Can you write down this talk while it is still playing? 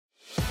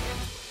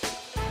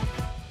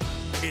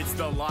It's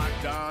the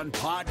Locked On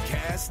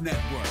Podcast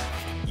Network,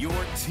 your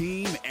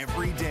team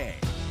every day.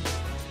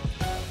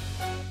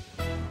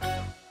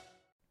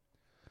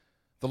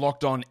 The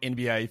Locked On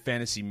NBA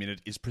Fantasy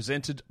Minute is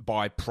presented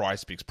by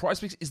PrizePicks.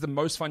 PrizePicks is the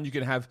most fun you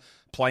can have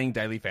playing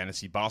daily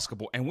fantasy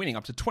basketball and winning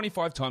up to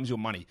 25 times your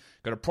money.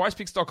 Go to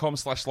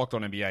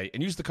prizepicks.com/LockedOnNBA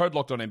and use the code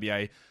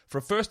LockedOnNBA for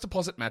a first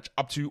deposit match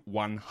up to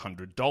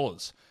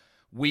 $100.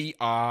 We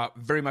are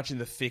very much in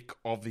the thick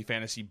of the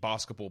fantasy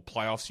basketball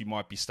playoffs. You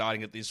might be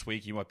starting it this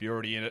week. You might be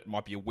already in it. It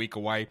might be a week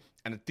away.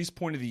 And at this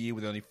point of the year,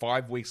 with only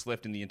 5 weeks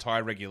left in the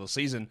entire regular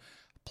season,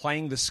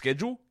 playing the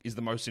schedule is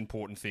the most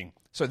important thing.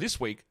 So this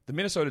week, the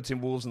Minnesota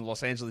Timberwolves and the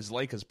Los Angeles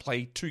Lakers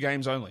play 2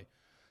 games only.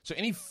 So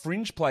any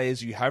fringe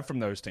players you have from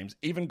those teams,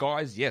 even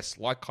guys, yes,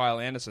 like Kyle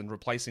Anderson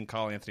replacing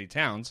Karl Anthony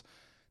Towns,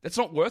 that's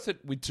not worth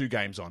it with 2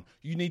 games on.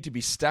 You need to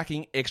be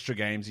stacking extra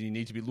games, and you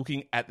need to be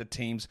looking at the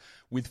teams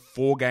with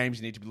 4 games.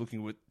 You need to be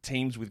looking at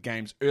teams with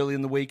games early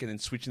in the week and then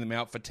switching them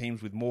out for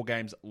teams with more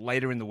games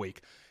later in the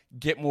week.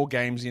 Get more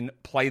games in,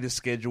 play the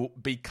schedule,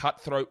 be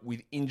cutthroat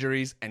with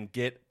injuries, and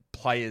get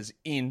players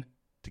in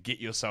to get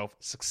yourself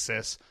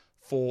success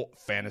for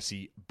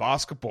fantasy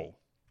basketball.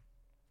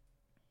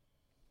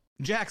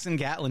 Jackson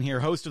Gatlin here,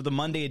 host of the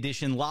Monday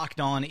edition Locked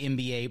On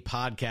NBA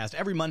podcast.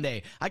 Every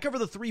Monday, I cover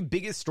the 3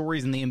 biggest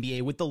stories in the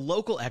NBA with the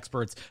local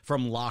experts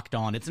from Locked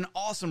On. It's an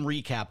awesome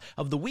recap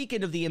of the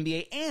weekend of the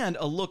NBA and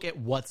a look at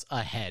what's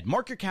ahead.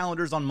 Mark your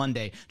calendars on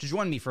Monday to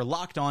join me for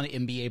Locked On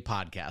NBA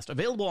podcast,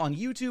 available on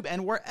YouTube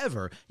and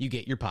wherever you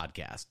get your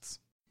podcasts.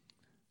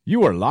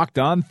 You are Locked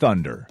On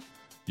Thunder,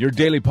 your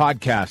daily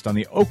podcast on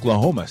the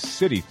Oklahoma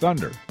City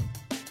Thunder,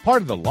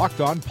 part of the Locked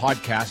On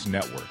Podcast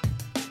Network,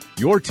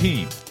 your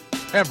team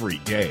every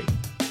day.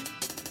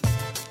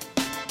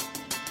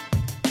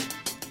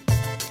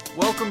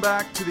 Welcome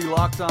back to the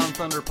Locked On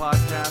Thunder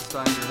podcast.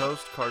 I'm your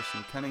host,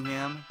 Carson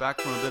Cunningham, back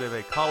from a bit of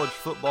a college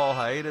football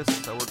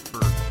hiatus. I work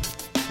for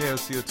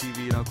KOCO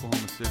TV in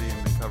Oklahoma City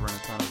and been covering a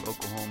ton of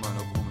Oklahoma and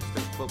Oklahoma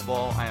State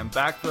football. I am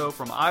back, though,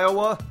 from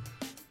Iowa,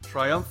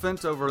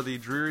 triumphant over the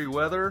dreary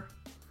weather.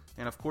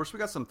 And, of course, we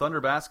got some Thunder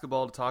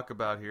basketball to talk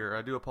about here.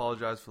 I do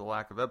apologize for the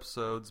lack of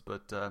episodes,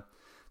 but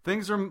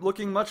things are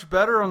looking much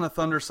better on the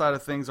Thunder side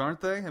of things,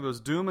 aren't they? It was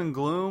doom and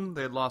gloom.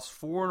 They had lost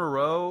 4 in a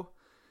row,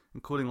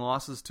 including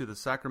losses to the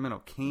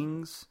Sacramento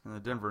Kings and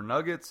the Denver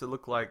Nuggets. It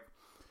looked like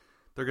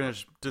they're going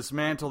to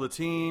dismantle the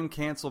team,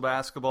 cancel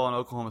basketball in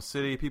Oklahoma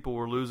City. People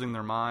were losing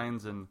their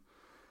minds. And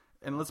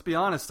let's be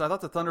honest, I thought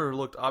the Thunder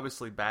looked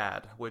obviously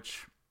bad,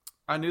 which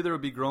I knew there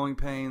would be growing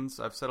pains.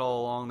 I've said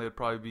all along they would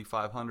probably be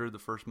 500 the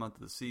first month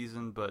of the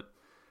season, but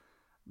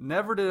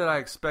never did I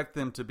expect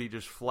them to be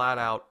just flat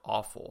out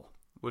awful,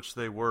 which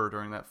they were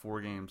during that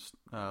 4 games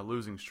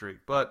losing streak.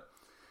 But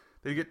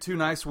they get 2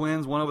 nice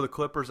wins, one over the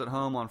Clippers at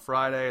home on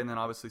Friday, and then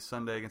obviously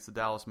Sunday against the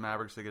Dallas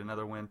Mavericks, they get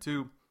another win.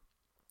 Two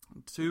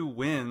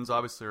wins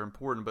obviously are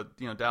important, but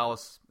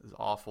Dallas is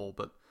awful.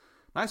 But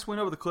nice win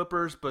over the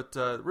Clippers. But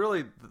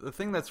really, the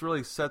thing that's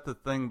really set the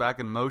thing back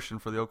in motion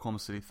for the Oklahoma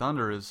City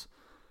Thunder is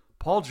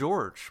Paul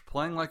George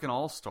playing like an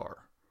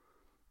all-star.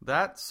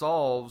 That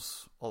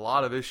solves a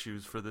lot of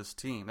issues for this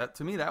team. That,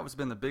 to me, that has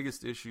been the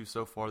biggest issue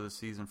so far this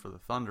season for the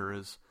Thunder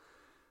is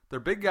their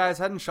big guys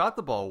hadn't shot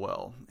the ball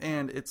well.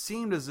 And it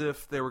seemed as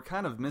if they were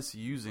kind of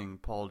misusing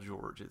Paul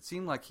George. It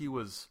seemed like he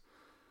was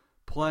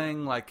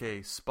playing like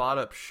a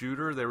spot-up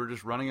shooter. They were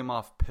just running him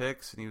off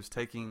picks, and he was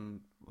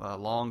taking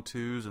long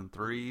 2s and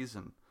 3s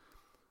and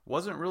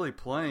wasn't really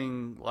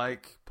playing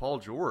like Paul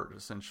George,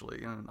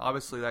 essentially. And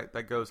obviously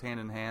that goes hand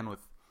in hand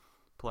with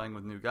playing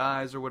with new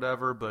guys or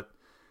whatever, but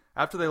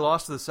after they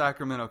lost to the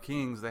Sacramento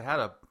Kings, they had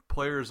a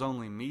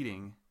players-only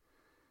meeting.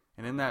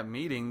 And in that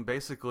meeting,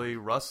 basically,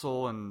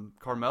 Russell and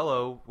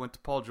Carmelo went to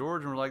Paul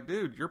George and were like,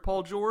 dude, you're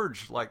Paul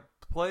George. Like,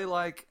 play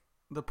like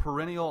the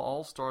perennial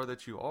all-star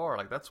that you are.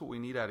 Like, that's what we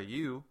need out of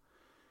you,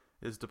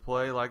 is to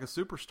play like a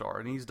superstar.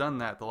 And he's done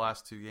that the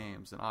last 2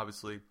 games. And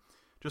obviously,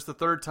 just the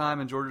 3rd time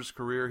in George's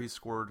career, he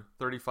scored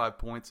 35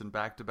 points in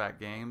back-to-back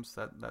games.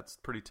 That's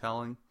pretty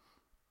telling.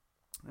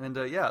 And,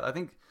 I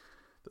think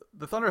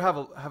the Thunder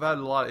have had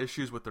a lot of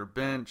issues with their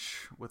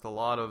bench, with a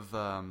lot of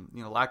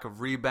lack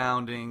of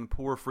rebounding,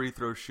 poor free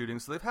throw shooting.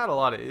 So they've had a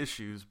lot of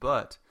issues,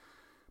 but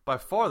by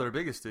far their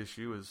biggest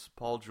issue is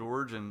Paul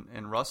George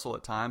and Russell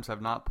at times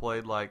have not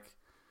played like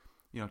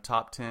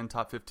top 10,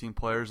 top 15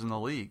 players in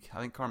the league. I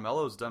think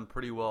Carmelo's done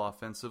pretty well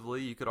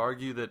offensively. You could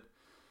argue that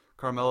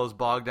Carmelo's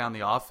bogged down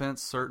the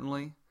offense,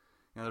 certainly.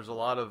 There's a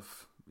lot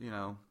of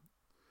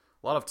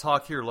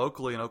talk here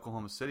locally in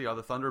Oklahoma City. Are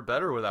the Thunder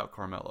better without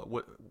Carmelo?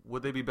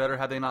 Would they be better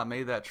had they not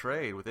made that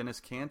trade with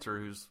Enes Kanter,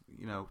 who's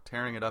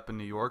tearing it up in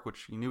New York,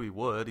 which you knew he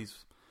would.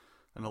 He's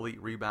an elite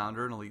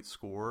rebounder, an elite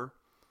scorer,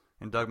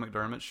 and Doug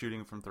McDermott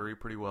shooting from 3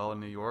 pretty well in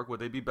New York.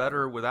 Would they be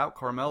better without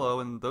Carmelo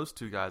and those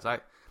 2 guys? I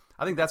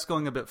think that's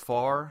going a bit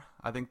far.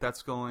 I think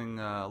that's going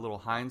a little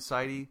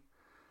hindsighty.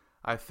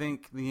 I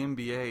think the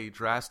NBA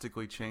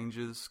drastically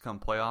changes come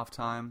playoff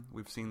time.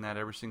 We've seen that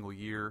every single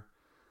year.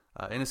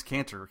 Enes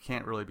Kanter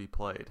can't really be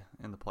played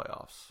in the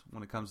playoffs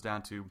when it comes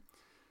down to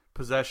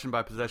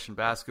possession-by-possession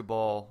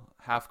basketball,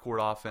 half-court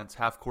offense,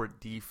 half-court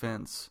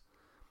defense.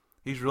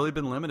 He's really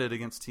been limited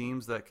against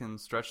teams that can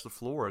stretch the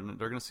floor, and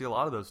they're going to see a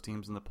lot of those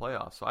teams in the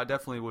playoffs. So I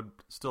definitely would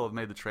still have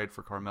made the trade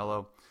for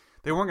Carmelo.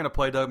 They weren't going to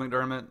play Doug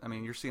McDermott. I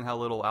mean, you're seeing how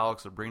little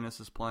Alex Abrinas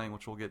is playing,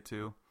 which we'll get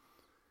to.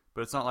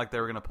 But it's not like they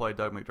were going to play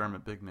Doug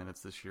McDermott big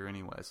minutes this year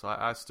anyway. So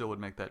I still would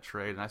make that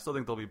trade, and I still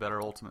think they'll be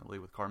better ultimately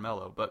with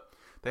Carmelo. But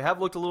they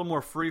have looked a little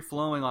more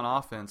free-flowing on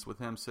offense with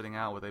him sitting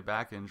out with a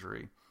back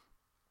injury.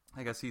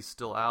 I guess he's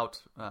still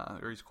out,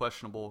 or he's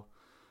questionable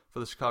for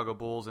the Chicago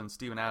Bulls, and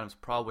Steven Adams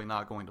probably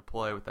not going to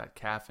play with that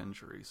calf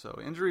injury. So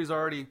injury is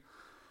already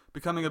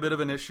becoming a bit of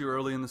an issue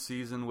early in the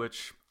season,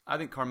 which I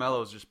think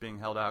Carmelo is just being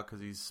held out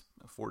because he's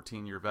a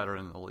 14-year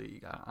veteran in the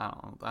league. I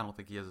don't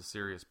think he has a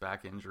serious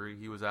back injury.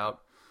 He was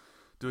out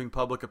doing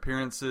public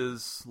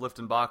appearances,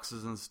 lifting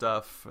boxes and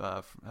stuff,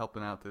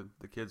 helping out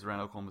the kids around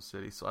Oklahoma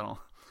City. So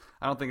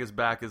I don't think his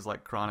back is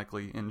like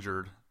chronically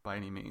injured by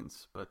any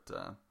means, but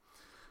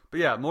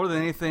yeah, more than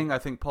anything, I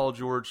think Paul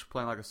George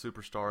playing like a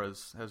superstar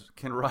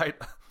can right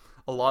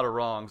a lot of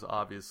wrongs,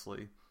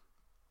 obviously.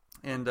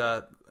 And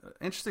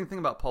interesting thing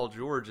about Paul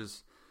George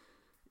is,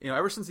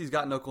 ever since he's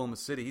gotten to Oklahoma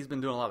City, he's been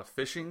doing a lot of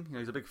fishing.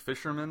 He's a big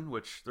fisherman,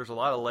 which there's a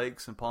lot of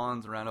lakes and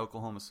ponds around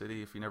Oklahoma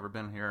City if you've never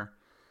been here.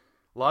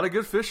 A lot of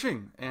good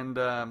fishing. And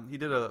he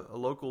did a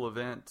local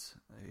event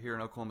here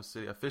in Oklahoma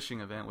City, a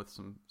fishing event with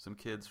some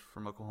kids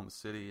from Oklahoma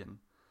City, and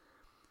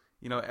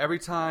every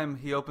time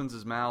he opens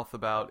his mouth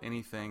about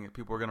anything,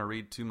 people are going to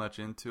read too much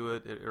into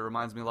it. It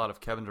reminds me a lot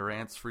of Kevin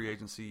Durant's free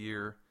agency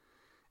year.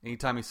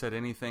 Anytime he said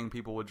anything,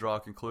 people would draw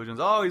conclusions.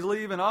 Oh, he's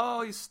leaving.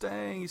 Oh, he's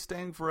staying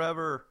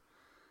forever.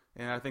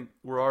 And I think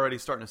we're already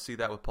starting to see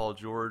that with Paul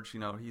George.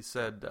 He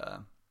said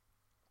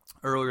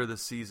earlier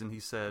this season, he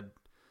said,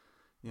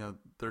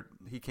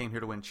 he came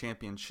here to win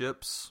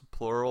championships,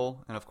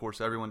 plural. And, of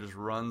course, everyone just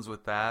runs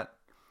with that.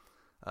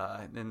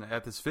 And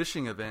at this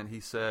fishing event, he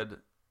said,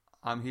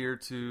 I'm here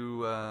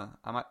to,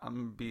 I'm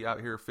going to be out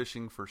here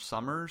fishing for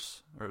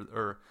summers,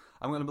 or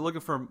I'm going to be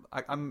looking for,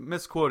 I'm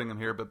misquoting him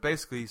here, but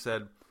basically he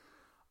said,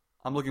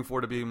 I'm looking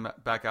forward to being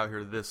back out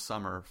here this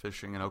summer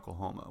fishing in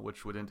Oklahoma,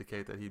 which would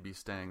indicate that he'd be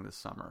staying this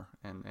summer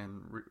and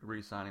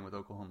re-signing with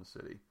Oklahoma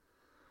City.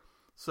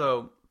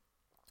 So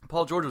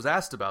Paul George was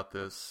asked about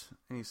this,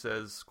 and he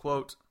says,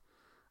 quote,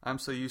 I'm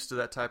so used to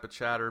that type of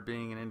chatter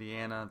being in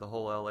Indiana, the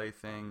whole LA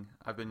thing.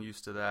 I've been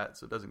used to that,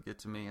 so it doesn't get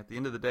to me. At the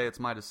end of the day, it's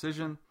my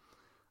decision.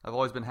 I've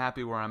always been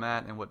happy where I'm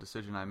at and what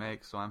decision I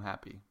make, so I'm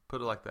happy.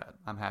 Put it like that.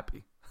 I'm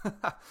happy.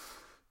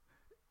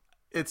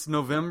 It's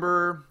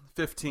November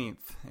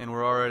 15th, and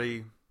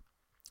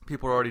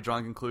people are already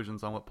drawing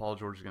conclusions on what Paul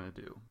George is going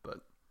to do.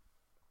 But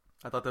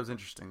I thought that was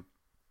interesting.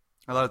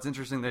 I thought it's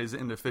interesting that he's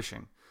into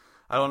fishing.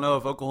 I don't know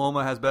if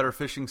Oklahoma has better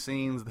fishing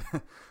scenes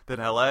than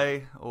LA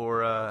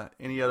or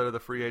any other of the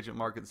free agent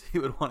markets he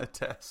would want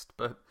to test.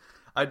 But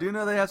I do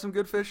know they have some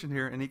good fishing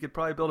here, and he could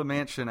probably build a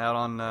mansion out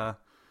on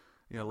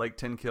Lake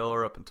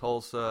Tenkiller up in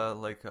Tulsa,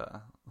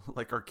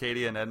 Lake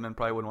Arcadia and Edmond.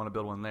 Probably wouldn't want to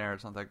build one there.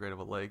 It's not that great of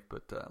a lake,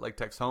 but Lake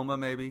Texoma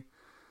maybe.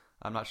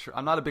 I'm not sure.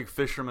 I'm not a big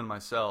fisherman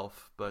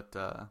myself, but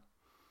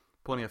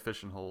plenty of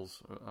fishing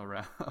holes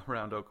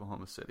around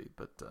Oklahoma City.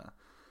 But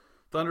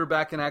Thunder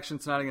back in action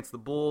tonight against the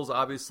Bulls.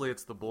 Obviously,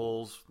 it's the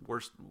Bulls,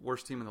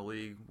 worst team in the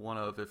league, one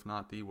of, if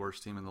not the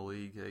worst team in the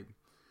league. They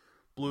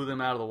blew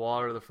them out of the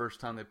water the first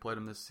time they played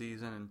them this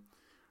season, and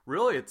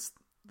really, it's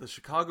the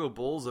Chicago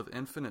Bulls of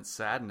infinite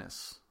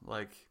sadness.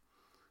 Like,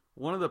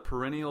 one of the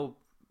perennial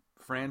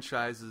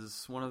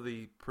franchises, one of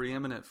the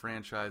preeminent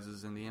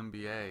franchises in the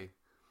NBA,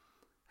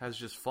 has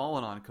just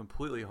fallen on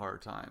completely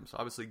hard times.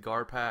 Obviously,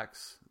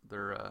 Garpax,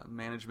 their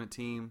management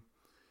team,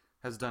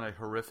 has done a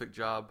horrific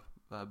job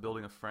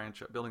building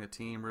a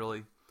team,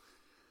 really.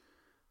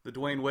 The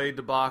Dwayne Wade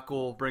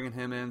debacle, bringing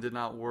him in, did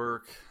not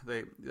work.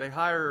 They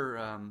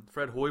hire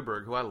Fred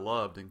Hoiberg, who I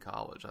loved in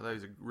college. I thought he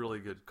was a really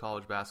good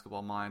college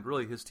basketball mind.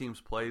 Really, his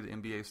teams played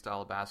NBA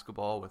style of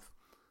basketball with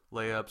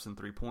layups and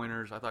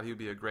three-pointers. I thought he would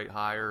be a great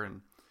hire,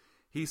 and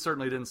he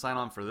certainly didn't sign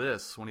on for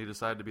this when he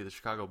decided to be the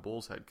Chicago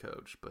Bulls head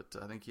coach, but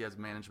I think he has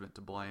management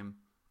to blame.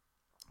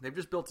 They've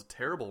just built a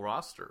terrible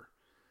roster.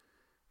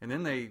 And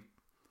then they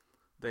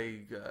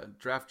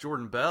draft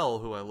Jordan Bell,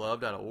 who I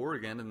loved, out of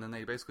Oregon, and then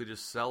they basically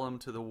just sell him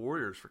to the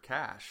Warriors for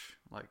cash.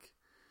 Like,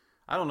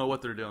 I don't know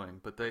what they're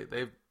doing, but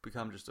they've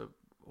become just a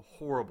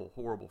horrible,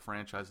 horrible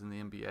franchise in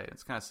the NBA.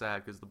 It's kind of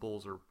sad because the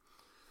Bulls are,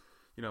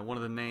 one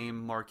of the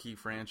name marquee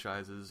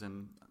franchises,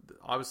 and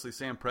obviously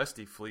Sam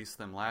Presti fleeced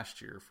them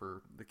last year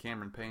for the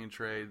Cameron Payne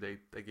trade.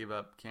 They gave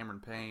up Cameron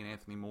Payne,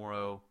 Anthony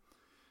Morrow,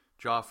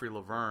 Joffrey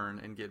Laverne,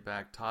 and get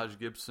back Taj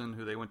Gibson,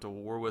 who they went to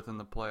war with in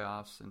the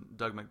playoffs, and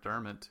Doug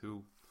McDermott,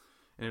 who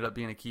ended up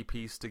being a key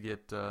piece to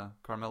get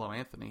Carmelo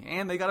Anthony.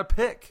 And they got a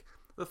pick.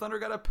 The Thunder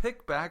got a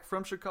pick back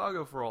from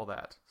Chicago for all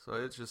that. So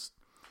it's just,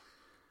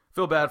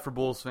 feel bad for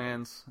Bulls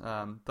fans.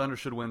 Thunder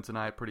should win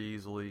tonight pretty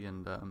easily,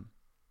 and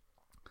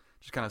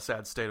just kind of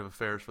sad state of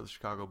affairs for the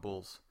Chicago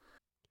Bulls.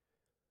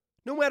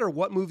 No matter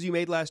what moves you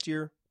made last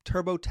year,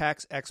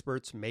 TurboTax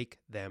experts make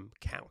them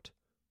count.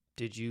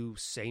 Did you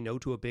say no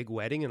to a big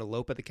wedding and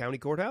elope at the county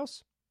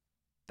courthouse?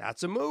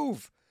 That's a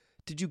move.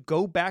 Did you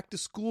go back to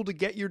school to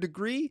get your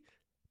degree?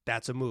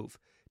 That's a move.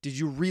 Did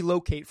you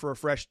relocate for a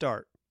fresh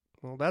start?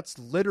 Well, that's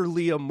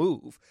literally a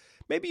move.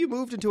 Maybe you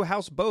moved into a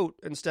houseboat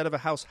instead of a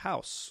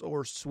house,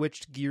 or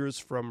switched gears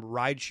from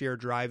rideshare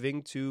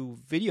driving to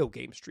video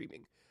game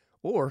streaming.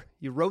 Or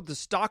you rode the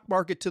stock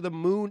market to the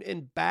moon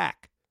and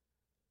back.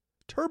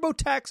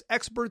 TurboTax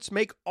experts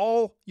make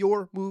all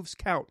your moves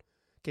count,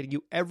 getting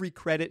you every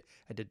credit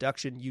and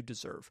deduction you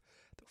deserve.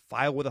 They'll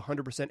file with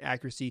 100%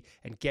 accuracy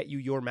and get you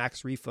your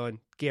max refund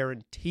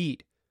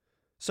guaranteed.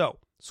 So,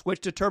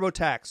 switch to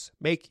TurboTax.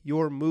 Make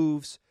your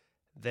moves.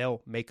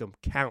 They'll make them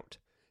count.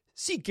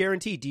 See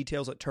guarantee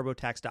details at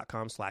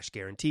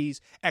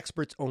turbotax.com/guarantees.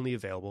 Experts only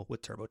available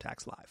with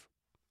TurboTax Live.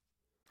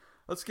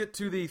 Let's get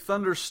to the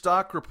Thunder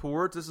stock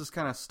report. This is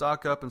kind of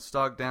stock up and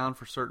stock down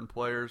for certain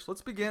players.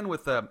 Let's begin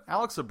with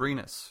Alex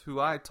Abrinas, who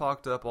I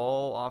talked up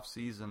all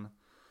offseason,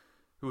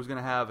 who was going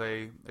to have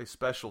a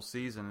special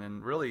season.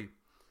 And really,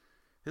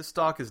 his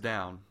stock is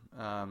down.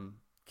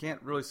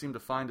 Can't really seem to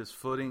find his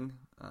footing.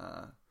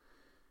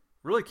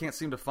 Really can't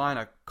seem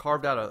to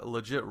carved out a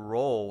legit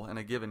role in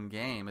a given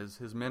game.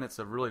 His minutes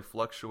have really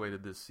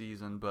fluctuated this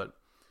season, but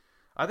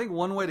I think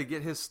one way to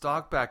get his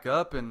stock back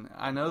up, and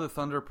I know the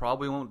Thunder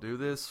probably won't do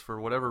this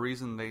for whatever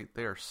reason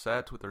they are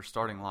set with their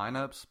starting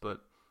lineups,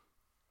 but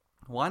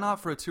why not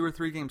for a 2 or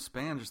 3 game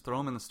span just throw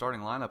him in the starting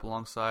lineup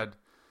alongside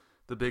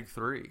the big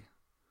three?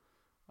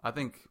 I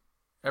think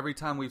every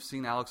time we've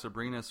seen Alex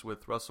Abrinas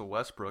with Russell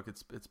Westbrook,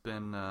 it's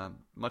been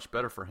much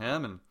better for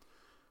him and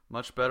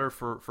much better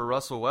for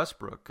Russell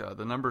Westbrook.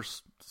 The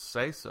numbers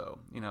say so.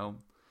 You know,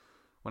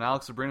 when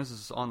Alex Abrinas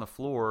is on the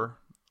floor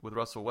with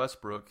Russell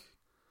Westbrook,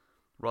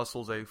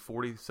 Russell's a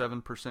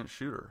 47%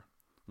 shooter.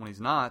 When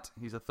he's not,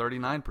 he's a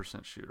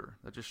 39% shooter.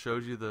 That just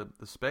shows you the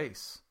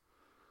space.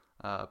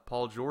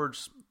 Paul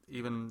George,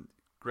 even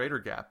greater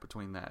gap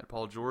between that.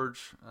 Paul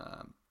George,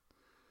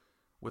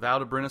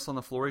 without Abrinas on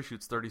the floor, he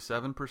shoots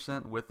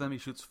 37%. With them, he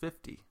shoots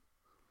 50%.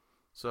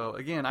 So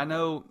again, I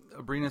know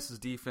Abrinas'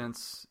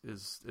 defense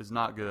is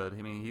not good.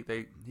 I mean,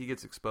 he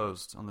gets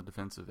exposed on the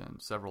defensive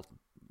end several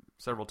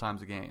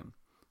times a game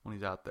when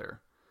he's out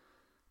there.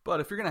 But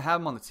if you're going to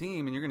have him on the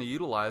team and you're going to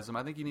utilize him,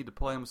 I think you need to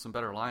play him with some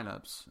better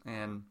lineups.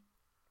 And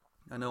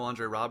I know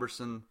Andre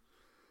Robertson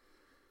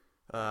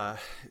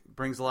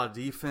brings a lot of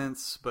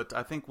defense, but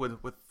I think with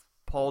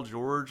Paul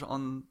George out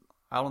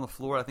on the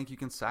floor, I think you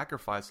can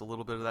sacrifice a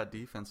little bit of that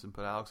defense and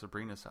put Alex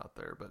Abrinas out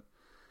there. But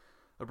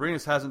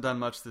Abrinas hasn't done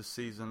much this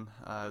season.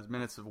 His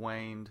minutes have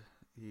waned.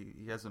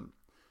 He hasn't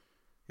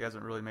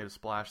really made a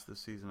splash this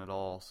season at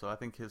all. So I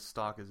think his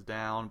stock is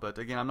down. But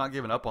again, I'm not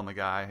giving up on the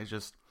guy. He's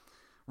just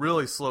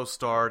really slow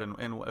start,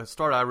 and a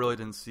start I really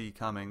didn't see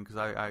coming because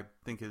I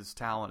think his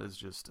talent is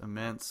just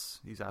immense.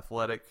 He's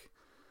athletic,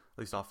 at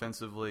least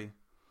offensively,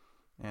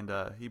 and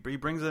he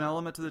brings an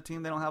element to the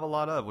team they don't have a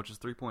lot of, which is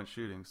three-point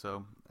shooting.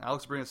 So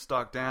Alex Abrinas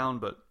stock down,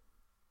 but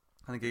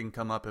I think he can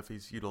come up if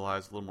he's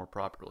utilized a little more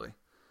properly.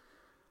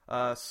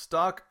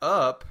 Stock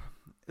up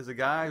is a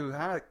guy who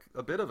had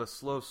a bit of a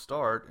slow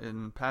start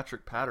in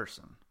Patrick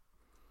Patterson.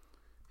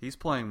 He's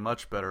playing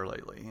much better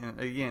lately. And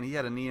again, he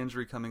had a knee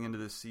injury coming into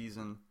this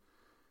season.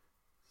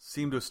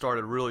 Seemed to have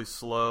started really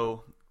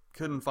slow.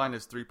 Couldn't find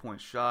his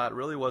three-point shot.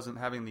 Really wasn't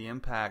having the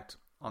impact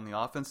on the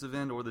offensive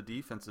end or the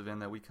defensive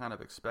end that we kind of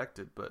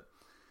expected. But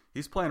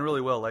he's playing really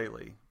well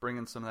lately,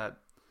 bringing some of that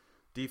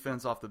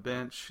defense off the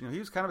bench. You know, he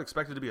was kind of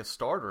expected to be a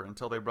starter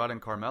until they brought in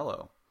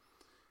Carmelo.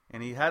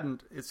 And he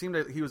hadn't. It seemed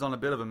that he was on a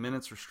bit of a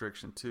minutes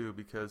restriction too,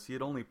 because he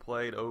had only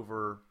played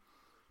over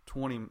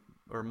 20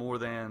 or more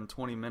than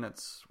 20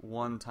 minutes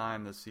one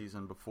time this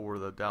season before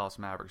the Dallas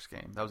Mavericks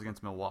game. That was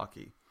against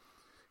Milwaukee.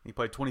 He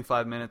played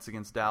 25 minutes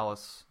against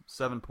Dallas,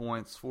 7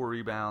 points, 4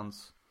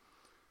 rebounds,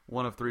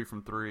 1 of 3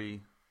 from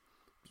 3.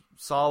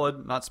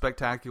 Solid, not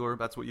spectacular.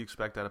 That's what you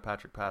expect out of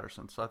Patrick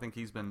Patterson. So I think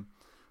he's been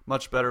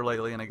much better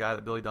lately, and a guy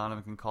that Billy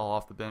Donovan can call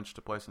off the bench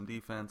to play some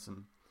defense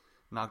and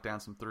knock down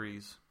some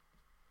threes.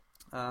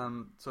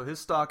 So his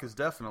stock is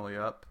definitely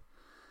up.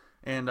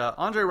 And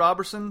Andre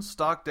Robertson,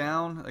 stock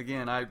down.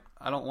 Again, I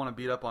don't want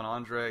to beat up on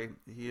Andre.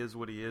 He is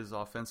what he is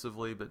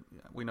offensively, but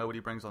we know what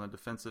he brings on the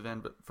defensive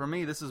end. But for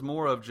me, this is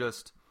more of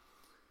just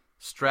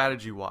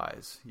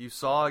strategy-wise. You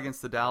saw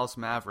against the Dallas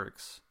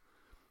Mavericks,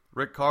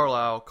 Rick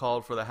Carlisle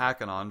called for the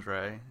hack on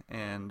Andre,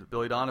 and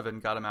Billy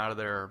Donovan got him out of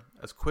there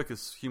as quick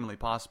as humanly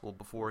possible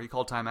before he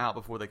called timeout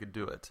before they could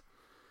do it.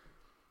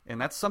 And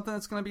that's something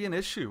that's going to be an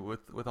issue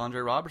with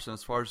Andre Robertson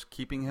as far as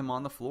keeping him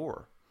on the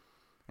floor.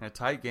 In a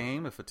tight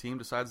game, if a team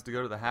decides to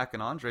go to the hack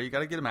on Andre, you got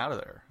to get him out of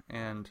there.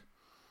 And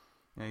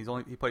you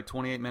know, he played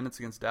 28 minutes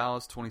against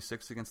Dallas,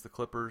 26 against the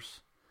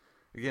Clippers.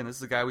 Again, this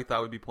is a guy we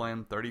thought would be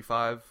playing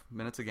 35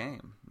 minutes a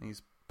game.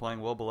 He's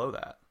playing well below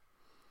that.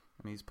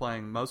 I mean, he's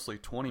playing mostly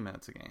 20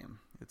 minutes a game.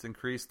 It's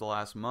increased the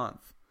last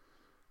month.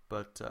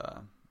 But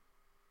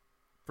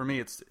for me,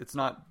 it's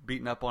not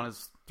beating up on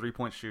his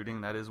three-point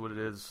shooting. That is what it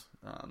is.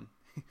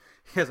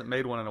 He hasn't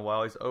made one in a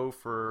while. He's 0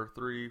 for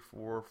 3,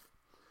 4.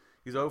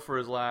 He's 0 for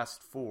his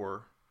last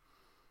 4.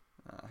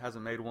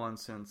 Hasn't made one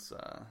since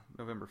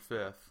November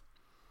 5th.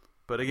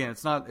 But again,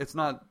 it's not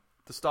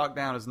the stock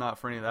down is not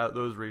for any of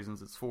those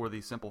reasons. It's for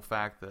the simple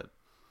fact that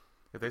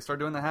if they start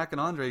doing the hack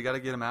and Andre, you got to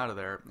get him out of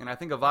there. And I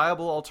think a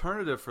viable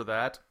alternative for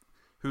that,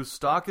 whose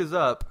stock is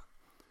up,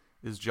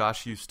 is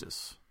Josh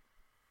Eustace.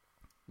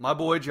 My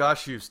boy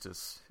Josh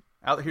Eustace,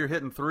 out here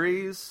hitting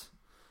threes.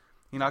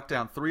 He knocked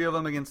down 3 of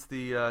them against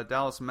the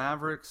Dallas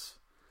Mavericks.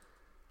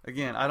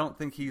 Again, I don't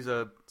think he's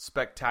a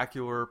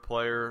spectacular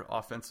player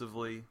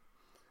offensively.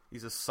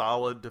 He's a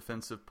solid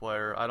defensive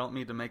player. I don't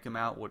mean to make him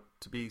out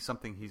to be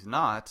something he's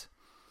not.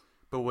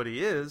 But what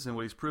he is, and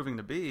what he's proving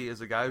to be,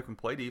 is a guy who can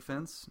play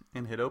defense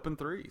and hit open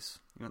threes.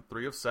 He went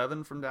 3 of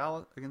 7 from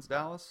Dallas against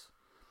Dallas.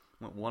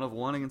 Went 1 of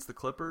 1 against the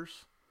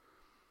Clippers.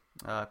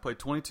 Played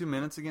 22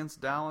 minutes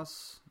against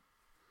Dallas.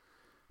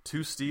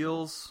 2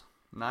 steals,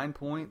 9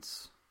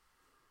 points.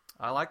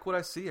 I like what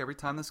I see every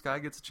time this guy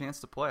gets a chance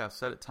to play. I've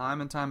said it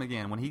time and time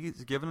again. When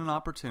he's given an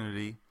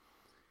opportunity,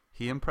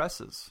 he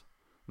impresses.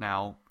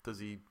 Now, does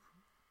he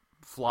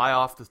fly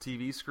off the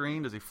TV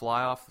screen? Does he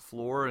fly off the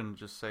floor and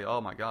just say,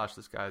 oh my gosh,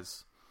 the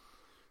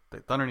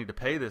Thunder need to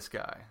pay this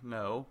guy?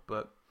 No,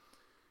 but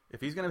if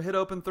he's going to hit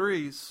open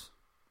threes,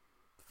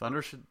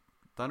 Thunder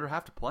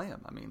have to play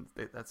him. I mean,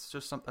 that's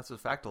a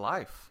fact of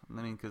life.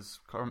 I mean, because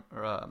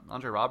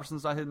Andre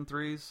Robertson's not hitting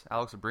threes.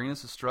 Alex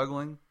Abrinas is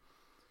struggling.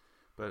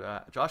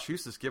 But Josh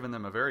Eustace given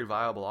them a very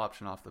viable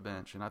option off the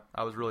bench, and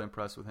I was really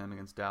impressed with him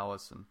against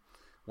Dallas. And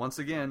once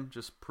again,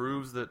 just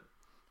proves that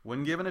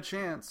when given a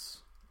chance,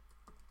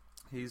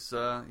 he's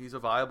a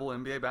viable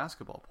NBA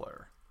basketball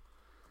player.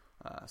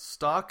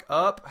 Stock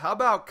up. How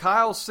about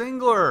Kyle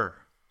Singler?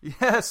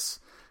 Yes,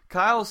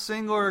 Kyle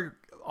Singler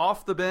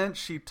off the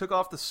bench. He took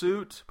off the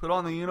suit, put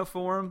on the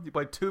uniform. He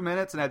played 2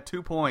 minutes and had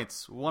 2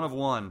 points, 1 of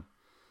 1.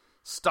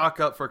 Stock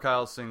up for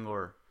Kyle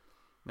Singler.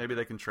 Maybe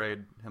they can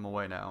trade him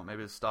away now.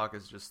 Maybe his stock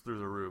is just through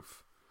the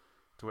roof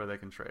to where they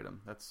can trade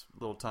him. That's a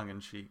little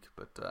tongue-in-cheek.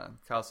 But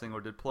Kyle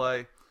Singler did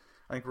play.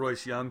 I think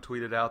Royce Young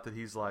tweeted out that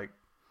he's like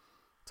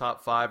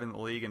top 5 in the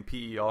league in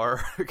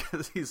PER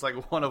because he's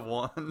like 1 of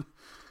 1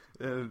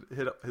 and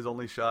hit his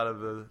only shot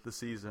of the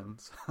season.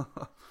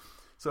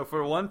 So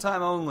for one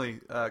time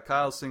only,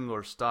 Kyle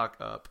Singler stock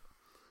up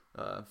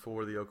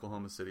for the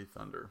Oklahoma City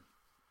Thunder.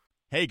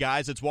 Hey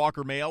guys, it's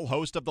Walker Mail,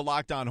 host of the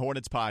Locked On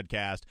Hornets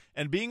podcast,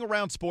 and being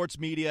around sports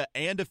media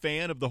and a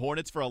fan of the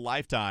Hornets for a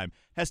lifetime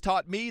has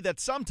taught me that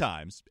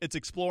sometimes it's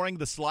exploring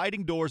the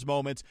sliding doors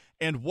moments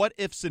and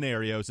what-if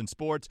scenarios in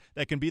sports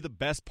that can be the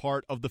best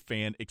part of the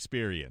fan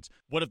experience.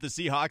 What if the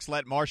Seahawks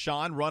let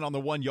Marshawn run on the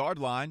 1-yard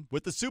line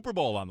with the Super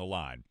Bowl on the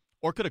line?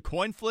 Or could a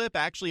coin flip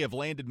actually have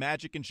landed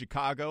Magic in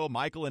Chicago,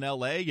 Michael in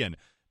L.A., and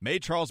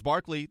made Charles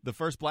Barkley the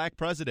first black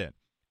president?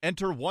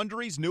 Enter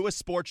Wondery's newest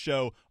sports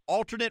show,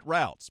 Alternate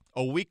Routes,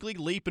 a weekly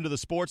leap into the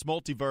sports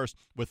multiverse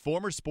with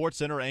former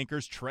SportsCenter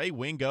anchors Trey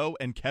Wingo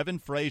and Kevin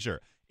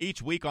Frazier.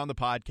 Each week on the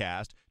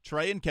podcast,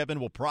 Trey and Kevin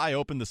will pry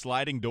open the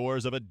sliding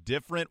doors of a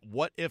different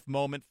what-if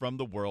moment from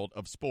the world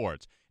of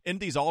sports. In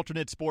these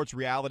alternate sports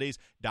realities,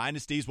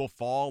 dynasties will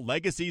fall,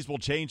 legacies will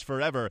change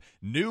forever,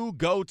 new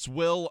GOATs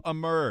will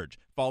emerge.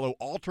 Follow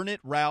Alternate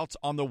Routes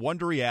on the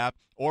Wondery app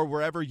or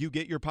wherever you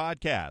get your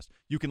podcast.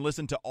 You can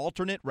listen to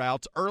Alternate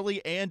Routes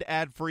early and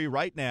ad-free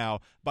right now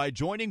by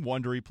joining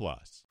Wondery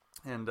Plus.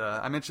 And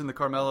I mentioned the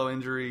Carmelo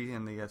injury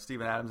and the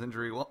Steven Adams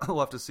injury. We'll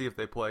have to see if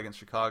they play against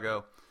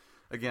Chicago.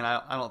 Again,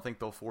 I don't think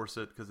they'll force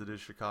it because it is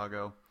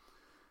Chicago.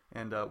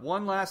 And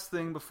one last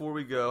thing before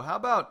we go. How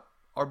about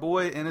our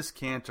boy Enes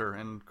Kanter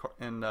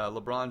and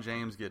LeBron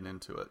James getting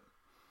into it?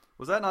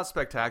 Was that not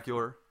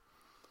spectacular?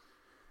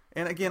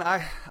 And again,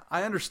 I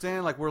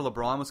understand like where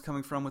LeBron was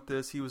coming from with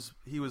this. He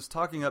was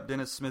talking up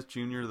Dennis Smith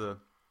Jr., the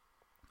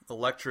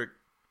electric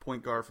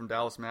point guard from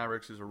Dallas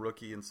Mavericks, who's a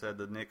rookie, and said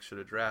the Knicks should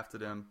have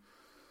drafted him.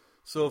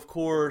 So of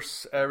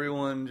course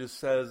everyone just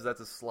says that's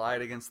a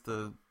slide against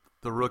the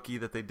rookie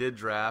that they did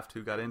draft,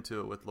 who got into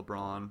it with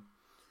LeBron.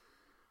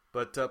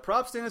 But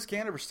props to Enes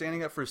Kanter for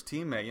standing up for his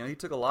teammate. You know, he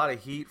took a lot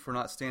of heat for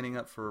not standing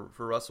up for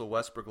Russell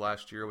Westbrook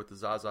last year with the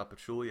Zaza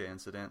Pachulia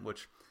incident,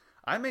 which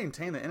I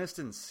maintain that Enes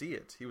didn't see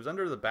it. He was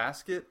under the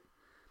basket,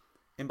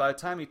 and by the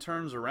time he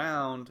turns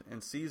around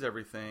and sees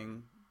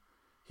everything,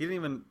 he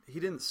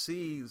didn't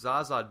see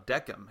Zaza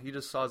deck him. He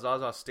just saw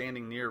Zaza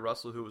standing near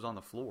Russell, who was on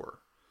the floor.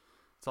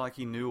 It's not like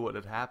he knew what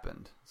had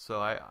happened. So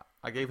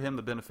I gave him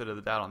the benefit of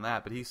the doubt on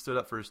that, but he stood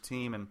up for his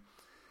team, and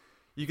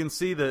you can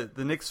see that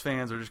the Knicks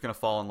fans are just going to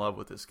fall in love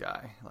with this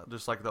guy,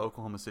 just like the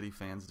Oklahoma City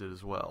fans did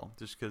as well,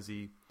 just because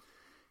he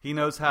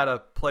knows how to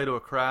play to a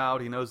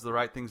crowd, he knows the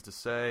right things to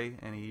say,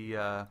 and he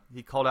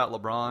called out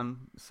LeBron,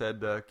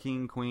 said,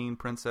 king, queen,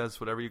 princess,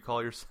 whatever you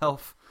call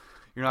yourself,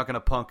 you're not going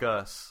to punk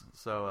us.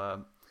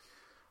 So,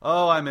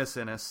 I miss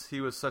Enes. He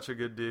was such a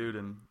good dude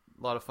and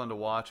a lot of fun to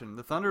watch. And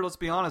the Thunder, let's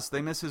be honest,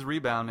 they miss his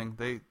rebounding.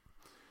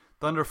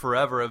 Thunder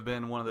forever have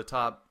been one of the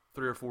top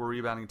 3 or 4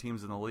 rebounding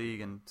teams in the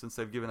league, and since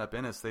they've given up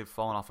Enes, they've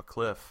fallen off a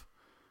cliff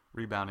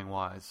rebounding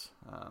wise.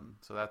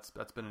 So that's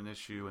been an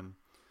issue, and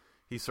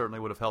he certainly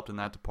would have helped in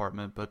that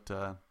department. But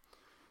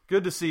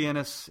good to see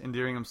Enes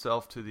endearing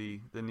himself to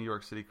the New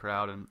York City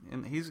crowd,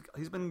 and he's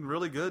been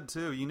really good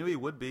too. You knew he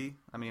would be.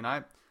 I mean,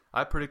 I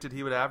I predicted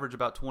he would average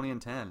about 20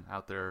 and 10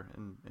 out there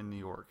in New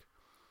York.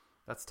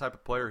 That's the type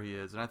of player he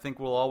is. And I think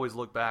we'll always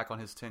look back on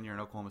his tenure in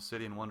Oklahoma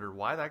City and wonder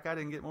why that guy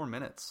didn't get more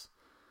minutes.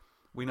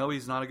 We know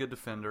he's not a good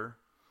defender,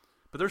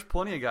 but there's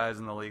plenty of guys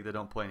in the league that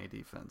don't play any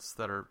defense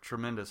that are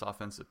tremendous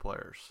offensive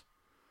players.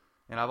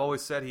 And I've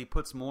always said he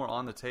puts more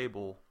on the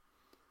table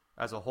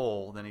as a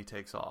whole than he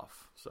takes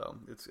off. So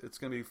it's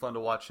going to be fun to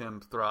watch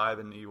him thrive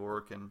in New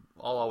York, and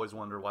I'll always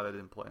wonder why they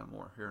didn't play him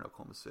more here in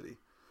Oklahoma City.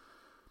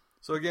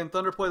 So again,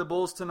 Thunder play the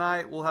Bulls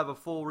tonight. We'll have a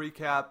full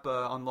recap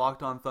on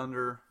Locked On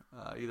Thunder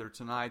either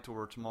tonight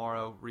or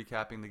tomorrow,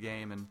 recapping the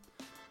game and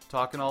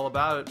talking all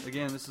about it.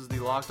 Again, this is the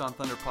Locked On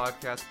Thunder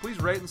podcast. Please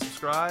rate and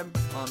subscribe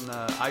on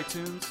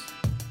iTunes.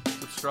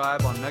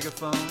 Subscribe on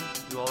Megaphone.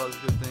 Do all those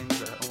good things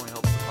that only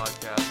helps the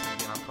podcast.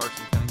 And again, I'm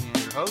Carson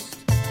Cunningham, your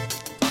host.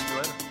 Talk to you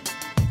later.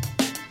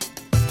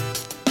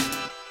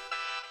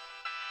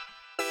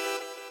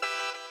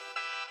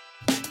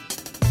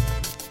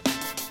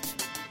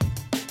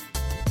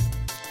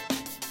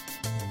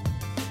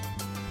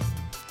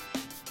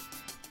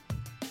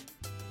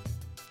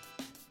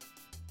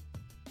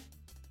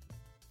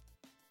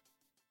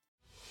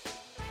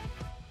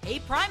 Hey,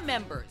 Prime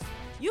members,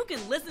 you can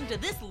listen to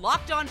this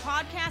Locked On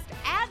podcast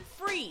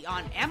ad-free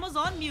on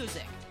Amazon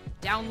Music.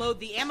 Download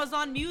the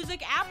Amazon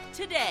Music app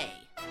today.